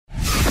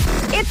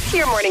It's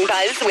your Morning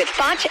Buzz with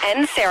Foch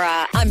and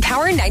Sarah on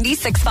Power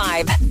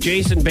 96.5.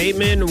 Jason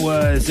Bateman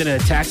was in a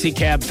taxi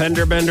cab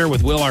fender bender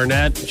with Will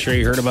Arnett. I'm sure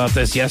you heard about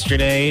this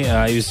yesterday.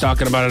 He was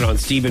talking about it on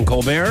Stephen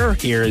Colbert.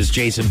 Here is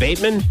Jason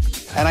Bateman.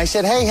 And I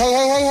said,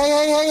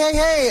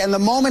 hey. And the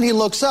moment he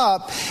looks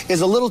up is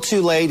a little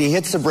too late. He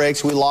hits the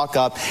brakes. We lock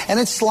up. And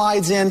it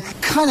slides in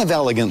kind of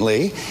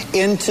elegantly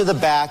into the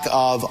back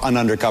of an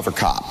undercover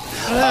cop.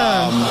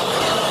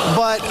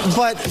 But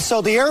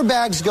so the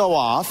airbags go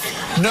off.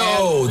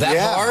 No, that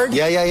hard?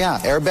 Yeah.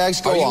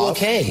 Airbags go off. Are you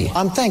okay?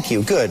 Thank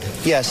you. Good.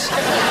 Yes.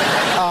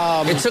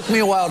 It took me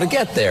a while to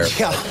get there.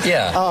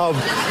 Yeah.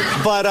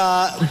 But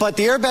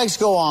the airbags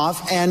go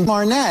off, and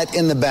Arnett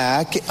in the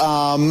back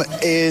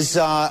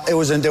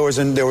there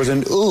was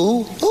an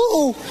ooh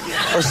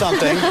or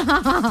something.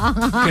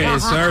 Okay,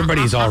 so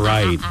everybody's all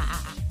right.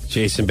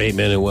 Jason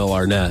Bateman and Will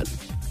Arnett.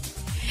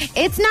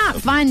 It's not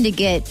fun to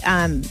get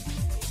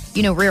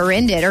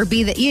rear-ended or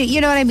be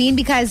you know what I mean?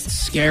 Because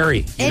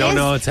scary. You don't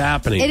know what's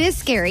happening. It is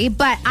scary,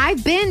 but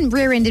I've been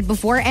rear-ended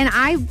before, and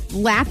I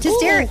laughed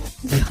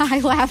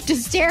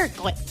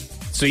hysterically.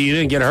 So you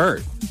didn't get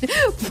hurt?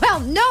 Well,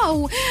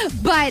 no,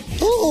 but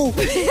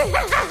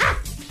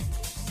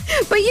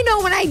but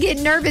when I get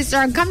nervous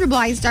or uncomfortable,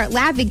 I start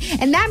laughing,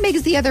 and that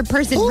makes the other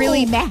person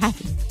really mad.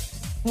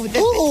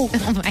 Oh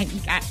my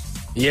God.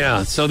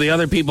 Yeah, so the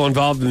other people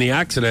involved in the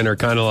accident are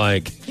kind of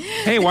like,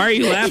 hey, why are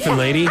you laughing,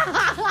 lady?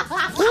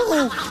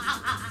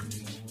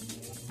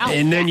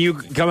 And then you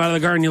come out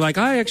of the car and you're like,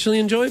 I actually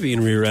enjoy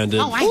being rear-ended.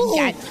 Oh, my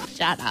God.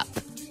 Shut up.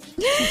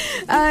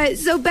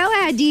 So Bella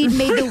Hadid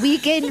made The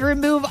Weeknd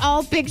remove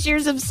all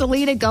pictures of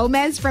Selena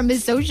Gomez from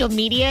his social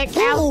media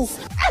accounts.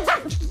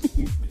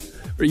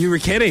 You were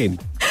kidding.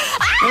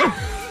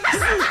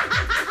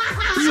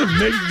 This is a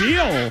big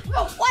deal.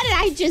 What did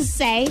I just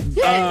say?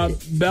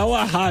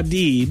 Bella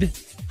Hadid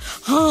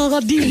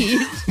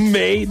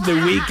made The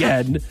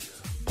Weeknd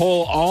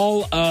pull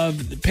all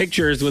of the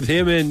pictures with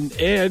him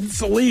and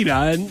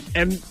Selena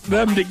and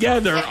them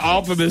together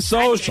off of his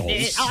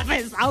socials. Off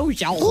his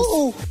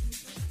socials.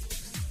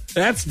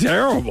 That's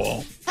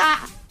terrible.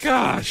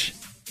 Gosh.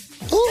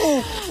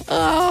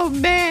 Oh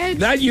man.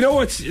 That's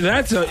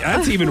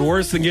even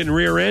worse than getting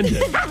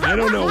rear-ended. I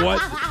don't know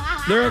what.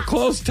 They're a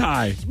close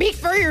tie. Speak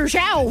for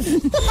yourself.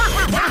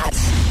 That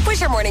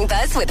was your Morning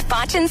Buzz with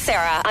Foch and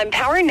Sarah on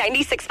Power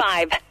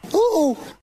 96.5.